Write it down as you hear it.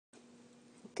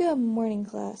a morning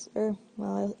class, or,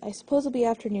 well, I suppose it'll be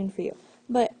afternoon for you,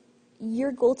 but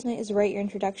your goal tonight is to write your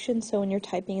introduction, so when you're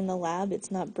typing in the lab,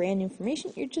 it's not brand new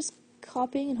information, you're just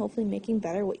copying and hopefully making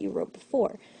better what you wrote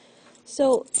before.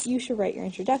 So you should write your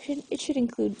introduction. It should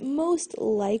include most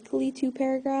likely 2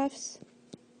 paragraphs,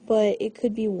 but it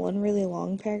could be one really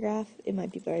long paragraph. It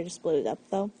might be better to split it up,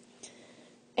 though.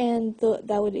 And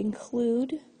that would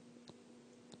include,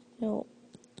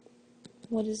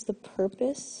 what is the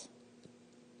purpose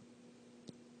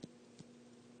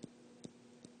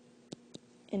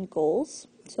and goals.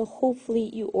 So hopefully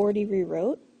you already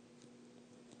rewrote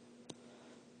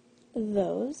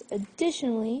those.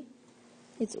 Additionally,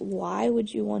 it's why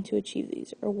would you want to achieve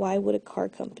these, or why would a car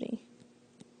company?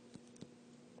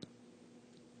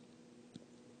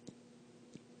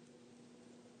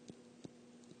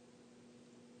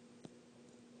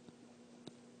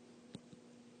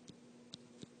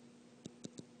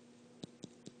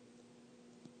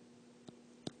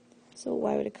 So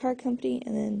why would a car company,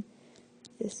 and then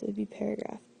this would be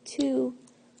paragraph 2,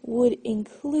 would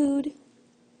include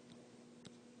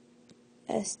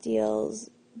SDLs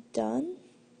done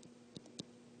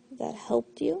that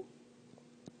helped you.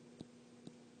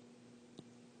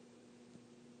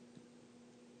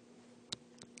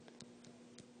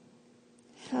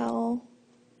 How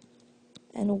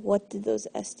and what did those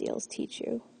SDLs teach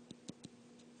you?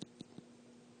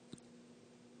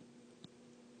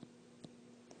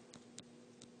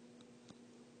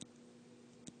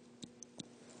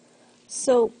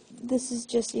 So this is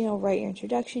just, write your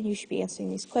introduction. You should be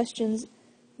answering these questions.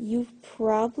 You've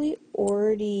probably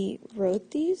already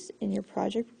wrote these in your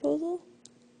project proposal,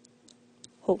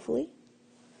 hopefully.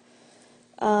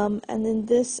 And then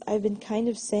this, I've been kind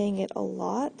of saying it a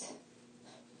lot.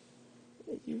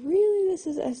 Really, this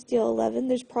is SDL 11.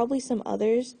 There's probably some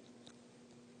others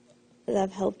that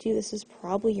have helped you. This is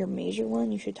probably your major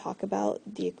one. You should talk about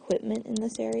the equipment in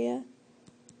this area.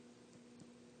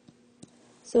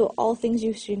 So all things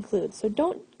you should include. So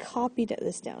don't copy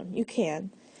this down. You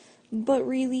can. But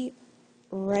really,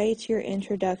 write your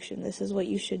introduction. This is what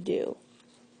you should do.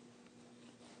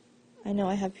 I know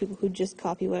I have people who just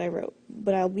copy what I wrote,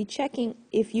 but I'll be checking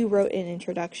if you wrote an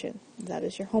introduction. That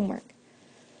is your homework.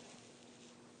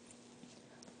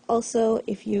 Also,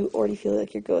 if you already feel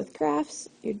like you're good with graphs,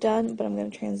 you're done, but I'm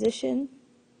going to transition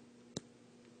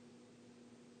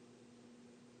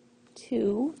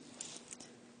to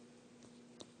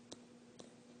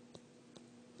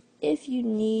if you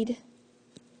need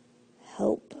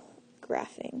help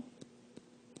graphing.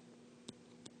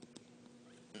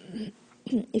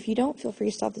 If you don't, feel free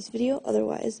to stop this video.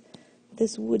 Otherwise,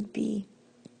 this would be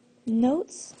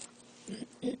notes.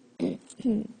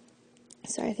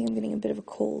 Sorry, I think I'm getting a bit of a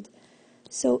cold.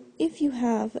 So if you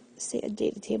have, say, a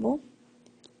data table,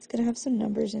 it's going to have some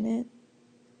numbers in it.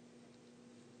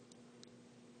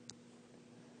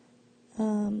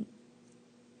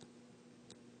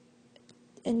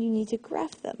 And you need to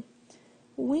graph them.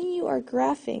 When you are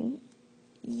graphing,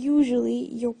 usually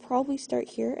you'll probably start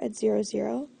here at 0,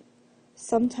 0.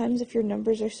 Sometimes if your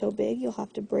numbers are so big, you'll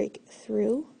have to break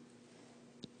through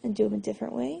and do them a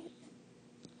different way.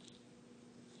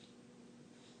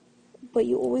 But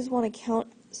you always want to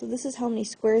count, so this is how many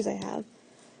squares I have.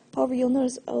 However, you'll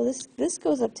notice, this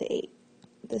goes up to 8.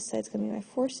 This side's going to be my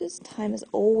forces. Time is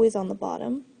always on the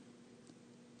bottom.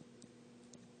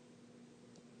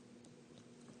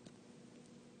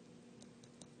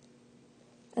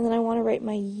 And then I want to write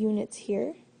my units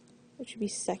here, which would be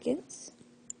seconds.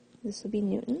 This will be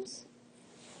newtons.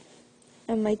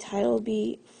 And my title will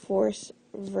be force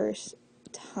versus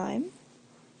time.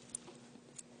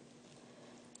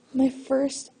 My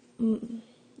first,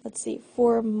 let's see,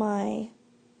 for my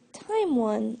time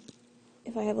one,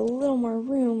 if I have a little more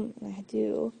room, and I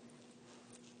do,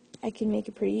 I can make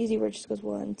it pretty easy where it just goes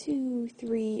 1, 2,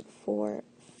 3, 4,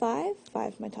 5.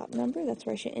 5 is my top number. That's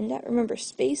where I should end at. Remember,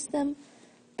 space them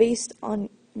based on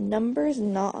numbers,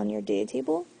 not on your data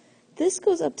table. This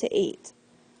goes up to 8.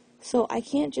 So I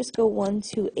can't just go 1,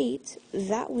 2, 8.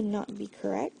 That would not be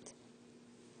correct.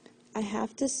 I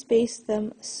have to space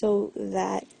them so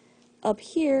that up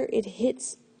here it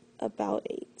hits about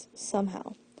 8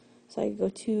 somehow. So I could go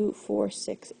 2, 4,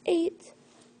 6, 8.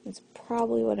 That's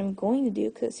probably what I'm going to do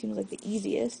because it seems like the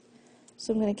easiest.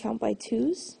 So I'm going to count by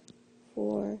 2s.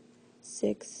 4,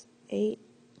 6, 8,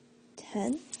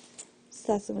 10.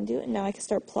 So that's what I'm going to do. And now I can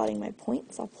start plotting my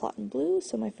points. I'll plot in blue.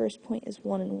 So my first point is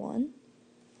 1 and 1.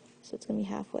 So it's going to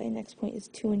be halfway. Next point is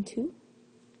 2 and 2.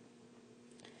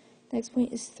 Next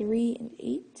point is 3 and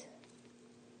 8.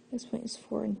 Next point is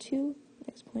 4 and 2.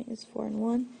 Next point is 4 and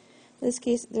 1. In this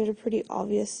case, there's a pretty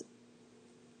obvious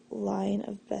line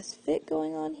of best fit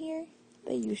going on here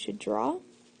that you should draw.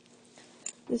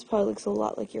 This probably looks a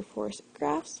lot like your force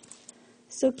graphs.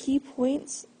 So key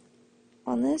points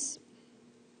on this: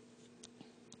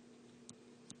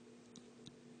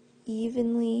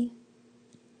 evenly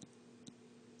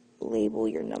label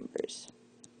your numbers.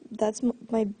 That's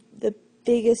the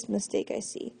biggest mistake I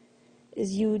see,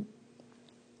 is you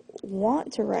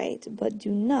want to write but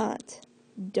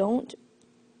don't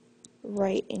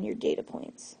write in your data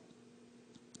points.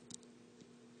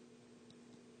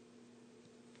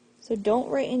 So don't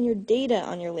write in your data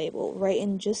on your label, write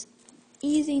in just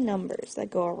easy numbers that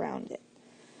go around it.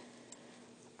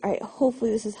 Alright,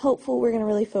 hopefully this is helpful. We're going to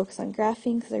really focus on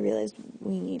graphing because I realized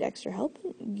we need extra help.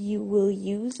 You will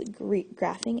use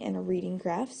graphing and reading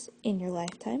graphs in your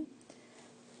lifetime.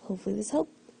 Hopefully this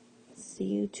helped. See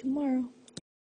you tomorrow.